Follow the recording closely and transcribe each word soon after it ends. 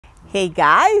Hey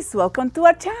guys, welcome to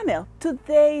our channel.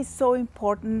 Today is so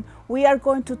important. We are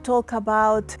going to talk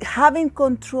about having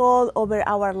control over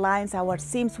our lines, our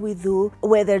seams we do,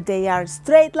 whether they are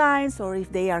straight lines or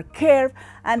if they are curved.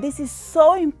 And this is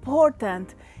so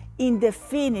important in the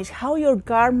finish, how your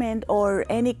garment or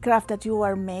any craft that you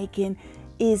are making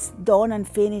is done and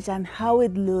finished and how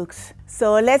it looks.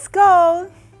 So let's go.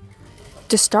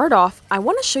 To start off, I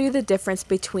want to show you the difference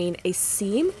between a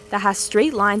seam that has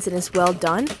straight lines and is well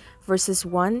done versus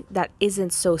one that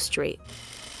isn't so straight.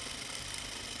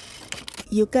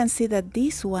 You can see that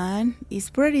this one is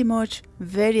pretty much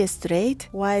very straight,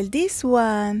 while this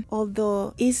one,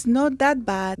 although it's not that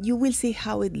bad, you will see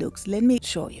how it looks. Let me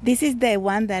show you. This is the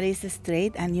one that is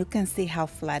straight and you can see how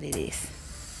flat it is.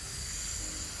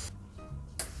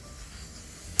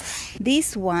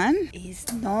 This one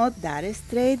is not that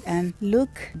straight and look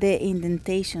the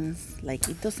indentations, like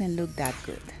it doesn't look that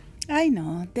good. I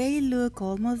know they look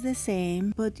almost the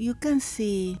same, but you can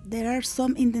see there are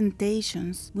some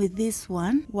indentations with this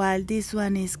one, while this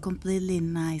one is completely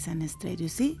nice and straight. You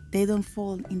see, they don't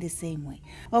fall in the same way.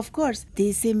 Of course,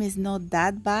 this seam is not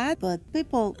that bad, but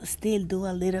people still do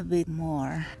a little bit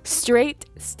more. Straight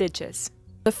stitches.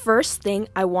 The first thing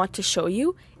I want to show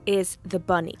you is the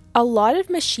bunny. A lot of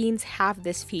machines have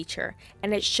this feature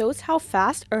and it shows how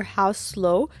fast or how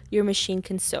slow your machine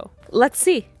can sew. Let's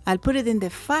see. I'll put it in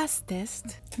the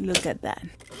fastest. Look at that.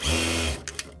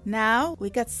 Now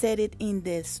we can set it in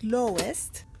the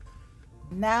slowest.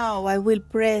 Now I will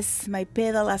press my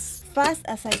pedal as fast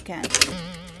as I can.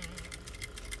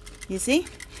 You see?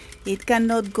 It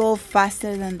cannot go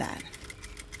faster than that,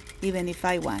 even if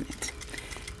I want it.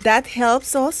 That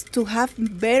helps us to have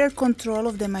better control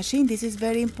of the machine. This is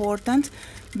very important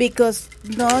because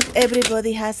not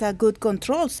everybody has a good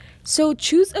control. So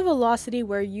choose a velocity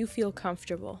where you feel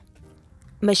comfortable.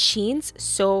 Machines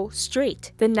sew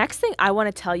straight. The next thing I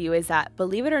want to tell you is that,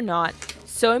 believe it or not,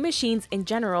 sewing machines in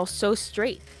general sew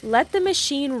straight. Let the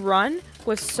machine run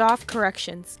with soft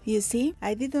corrections. You see,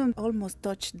 I didn't almost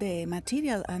touch the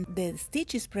material and the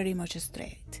stitch is pretty much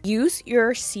straight. Use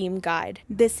your seam guide.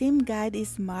 The seam guide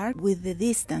is marked with the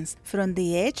distance from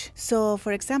the edge. So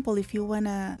for example, if you want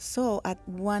to sew at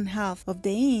 1/2 of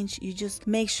the inch, you just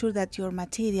make sure that your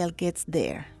material gets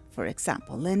there. For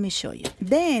example, let me show you.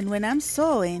 Then when I'm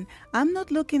sewing, I'm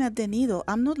not looking at the needle.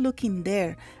 I'm not looking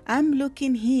there. I'm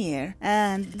looking here.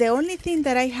 And the only thing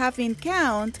that I have in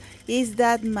count is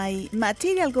that my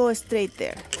material goes straight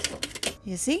there.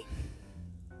 You see?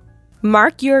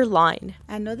 Mark your line.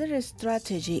 Another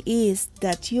strategy is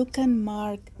that you can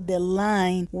mark the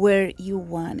line where you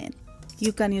want it.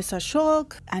 You can use a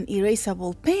chalk, an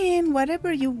erasable pen,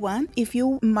 whatever you want. If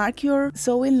you mark your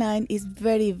sewing line, it's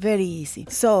very, very easy.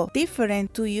 So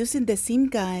different to using the seam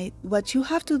guide, what you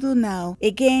have to do now,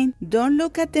 again, don't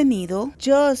look at the needle,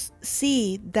 just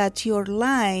see that your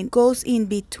line goes in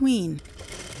between.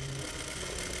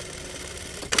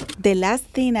 The last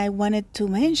thing I wanted to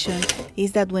mention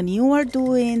is that when you are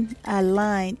doing a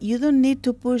line, you don't need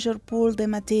to push or pull the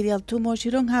material too much.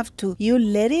 You don't have to. You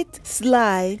let it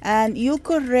slide and you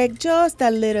correct just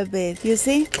a little bit. You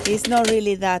see, it's not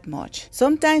really that much.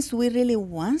 Sometimes we really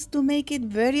want to make it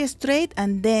very straight,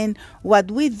 and then what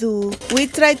we do, we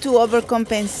try to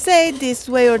overcompensate this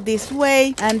way or this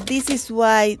way, and this is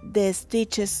why the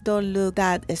stitches don't look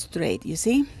that straight, you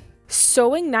see?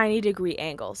 Sewing 90-degree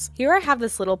angles. Here I have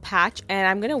this little patch and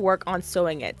I'm going to work on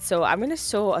sewing it. So I'm going to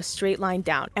sew a straight line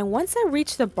down. And once I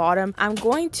reach the bottom, I'm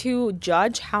going to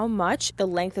judge how much the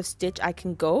length of stitch I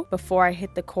can go before I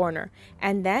hit the corner.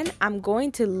 And then I'm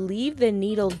going to leave the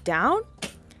needle down,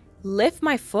 lift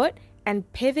my foot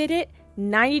and pivot it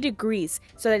 90 degrees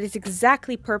so that it's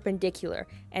exactly perpendicular.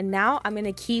 And now I'm going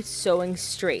to keep sewing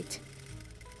straight.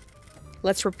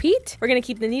 Let's repeat. We're going to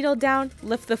keep the needle down,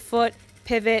 lift the foot,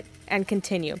 pivot, and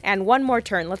continue. And one more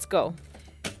turn. Let's go.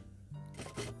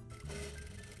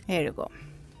 Here you go.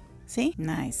 See?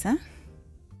 Nice, huh?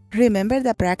 Remember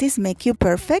that practice make you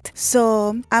perfect.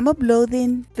 So I'm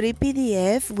uploading 3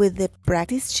 PDF with the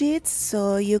practice sheets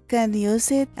so you can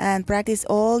use it and practice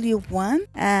all you want.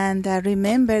 And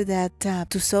remember that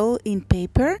to sew in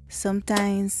paper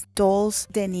sometimes dulls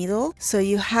the needle, so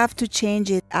you have to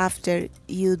change it after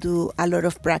you do a lot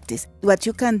of practice. What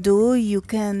you can do, you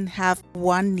can have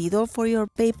one needle for your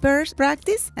paper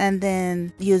practice and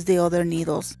then use the other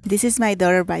needles. This is my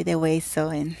daughter, by the way,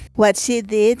 sewing. What she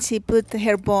did, she put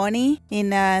her bunny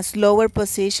in a slower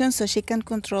position so she can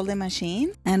control the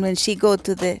machine. And when she go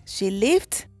to she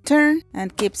lift, turn,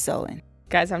 and keep sewing.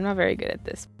 Guys, I'm not very good at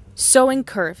this. Sewing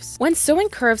curves. When sewing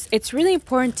curves, it's really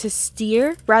important to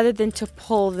steer rather than to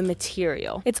pull the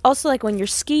material. It's also like when you're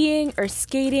skiing or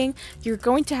skating, you're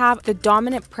going to have the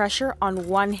dominant pressure on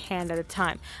one hand at a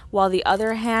time, while the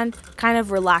other hand kind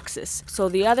of relaxes. So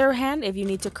the other hand, if you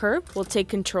need to curve, will take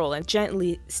control and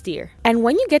gently steer. And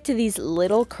when you get to these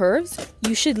little curves,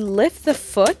 you should lift the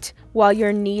foot while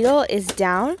your needle is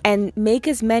down and make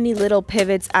as many little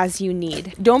pivots as you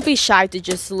need. Don't be shy to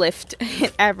just lift in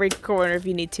every corner if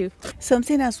you need to.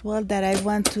 Something as well that I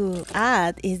want to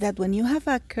add is that when you have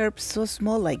a curve so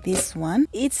small like this one,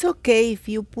 it's okay if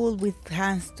you pull with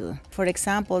hands too. For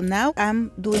example, now I'm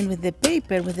doing with the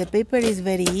paper. With the paper is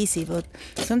very easy, but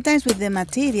sometimes with the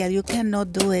material you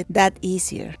cannot do it that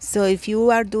easier. So if you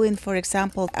are doing, for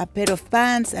example, a pair of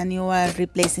pants and you are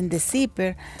replacing the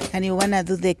zipper and you want to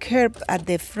do the curve at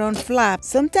the front flap,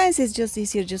 sometimes it's just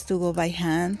easier just to go by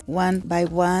hand, one by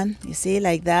one, you see,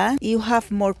 like that. You have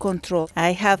more control.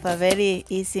 I have a very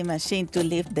easy machine to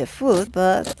lift the foot,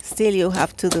 but still you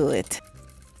have to do it.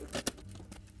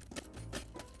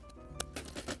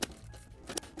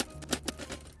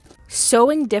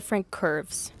 Sewing different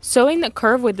curves. Sewing the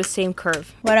curve with the same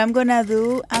curve. What I'm gonna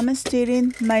do, I'm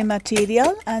stirring my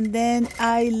material and then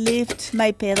I lift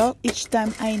my pedal each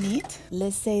time I need.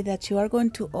 Let's say that you are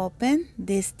going to open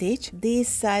this stitch. This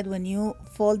side, when you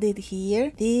fold it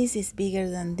here, this is bigger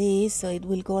than this, so it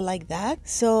will go like that.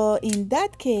 So in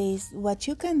that case, what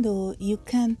you can do, you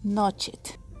can notch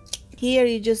it. Here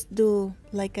you just do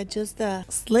like just a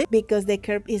slip because the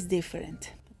curve is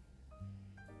different.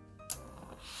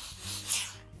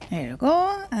 There you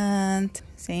go, and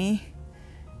see,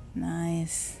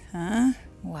 nice, huh?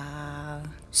 Wow.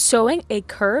 Sewing a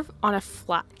curve on a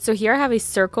flat. So here I have a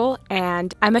circle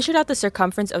and I measured out the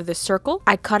circumference of the circle.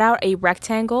 I cut out a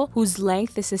rectangle whose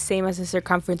length is the same as the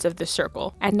circumference of the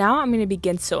circle. And now I'm going to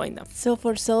begin sewing them. So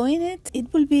for sewing it,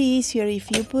 it will be easier if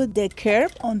you put the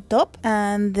curve on top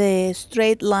and the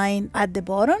straight line at the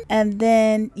bottom. And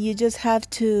then you just have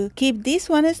to keep this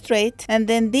one straight and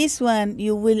then this one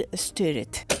you will stir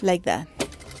it like that.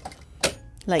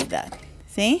 Like that.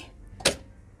 See?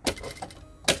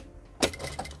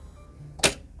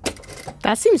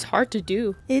 That seems hard to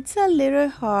do. It's a little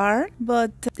hard,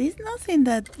 but it's nothing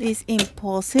that is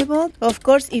impossible. Of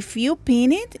course, if you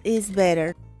pin it, it's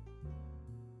better.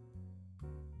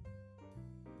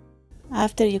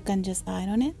 After, you can just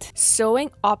iron it. Sewing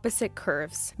opposite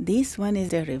curves. This one is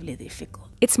terribly difficult.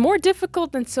 It's more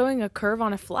difficult than sewing a curve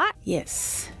on a flat?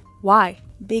 Yes. Why?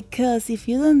 Because if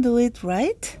you don't do it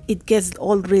right, it gets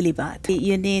all really bad.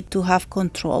 You need to have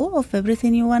control of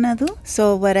everything you want to do.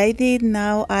 So what I did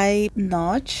now, I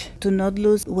notch to not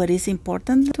lose what is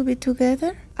important to be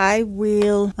together. I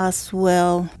will as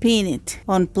well pin it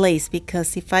on place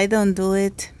because if I don't do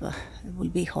it, it will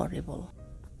be horrible.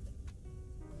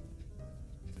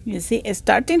 You see,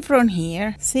 starting from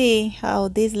here, see how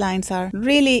these lines are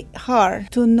really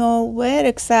hard to know where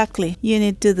exactly you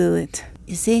need to do it.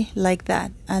 You see, like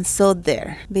that. And so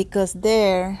there, because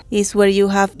there is where you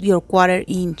have your 1/4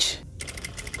 inch.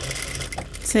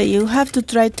 So you have to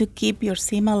try to keep your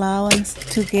seam allowance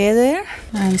together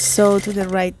and sew to the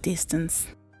right distance.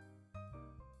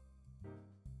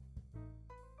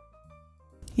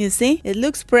 You see, it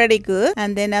looks pretty good,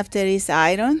 and then after it's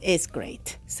ironed, it's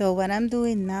great. So what I'm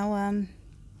doing now,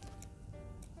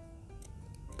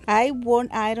 I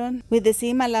won't iron with the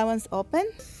seam allowance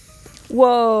open.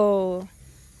 Whoa.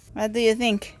 What do you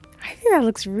think? I think that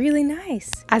looks really nice.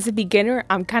 As a beginner,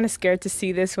 I'm kind of scared to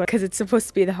see this one because it's supposed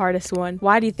to be the hardest one.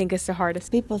 Why do you think it's the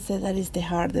hardest? People say that is the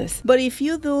hardest. But if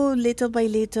you do little by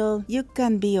little, you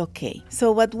can be okay.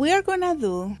 So what we are gonna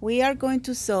do, we are going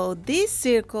to sew this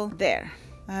circle there.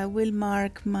 I will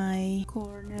mark my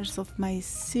corners of my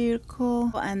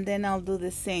circle and then I'll do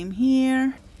the same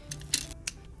here.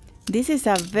 This is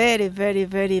a very, very,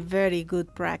 very, very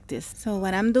good practice. So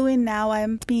what I'm doing now,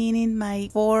 I'm pinning my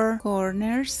 4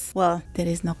 corners. Well, there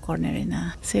is no corner in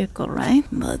a circle, right?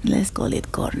 But let's call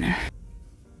it corner.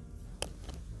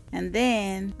 And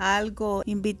then I'll go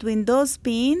in between those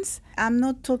pins. I'm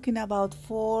not talking about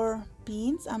 4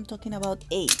 pins, I'm talking about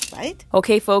 8, right?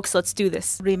 Okay, folks, let's do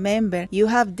this. Remember, you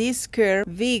have this curve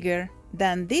bigger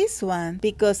than this one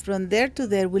because from there to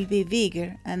there will be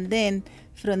bigger, and then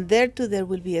from there to there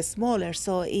will be a smaller.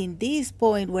 So in this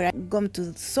point where I'm going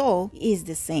to sew is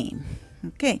the same.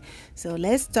 Okay, so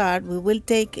let's start. We will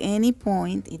take any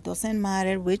point, it doesn't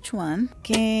matter which one.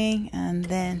 Okay, and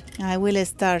then I will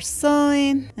start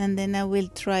sewing, and then I will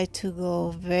try to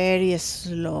go very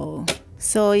slow.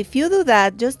 So if you do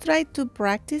that, just try to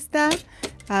practice that,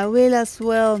 I will as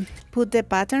well put the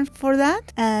pattern for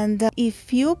that, and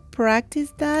if you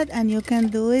practice that and you can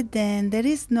do it, then there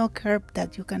is no curve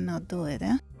that you cannot do it.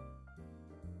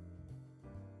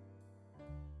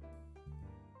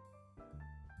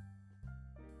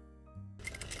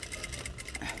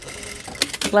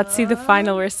 Let's see the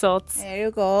final results. There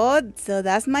you go. So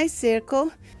that's my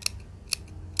circle.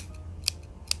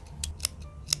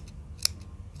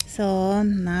 So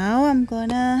now I'm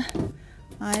gonna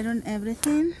iron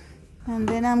everything, and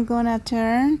then I'm gonna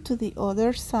turn to the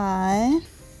other side.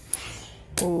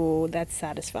 Oh, that's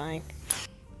satisfying.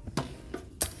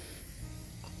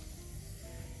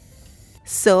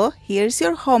 So here's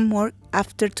your homework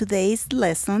after today's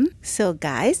lesson. So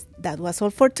guys, that was all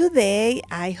for today.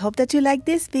 I hope that you like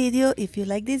this video. If you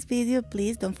like this video,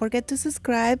 please don't forget to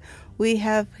subscribe. We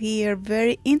have here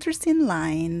very interesting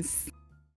lines.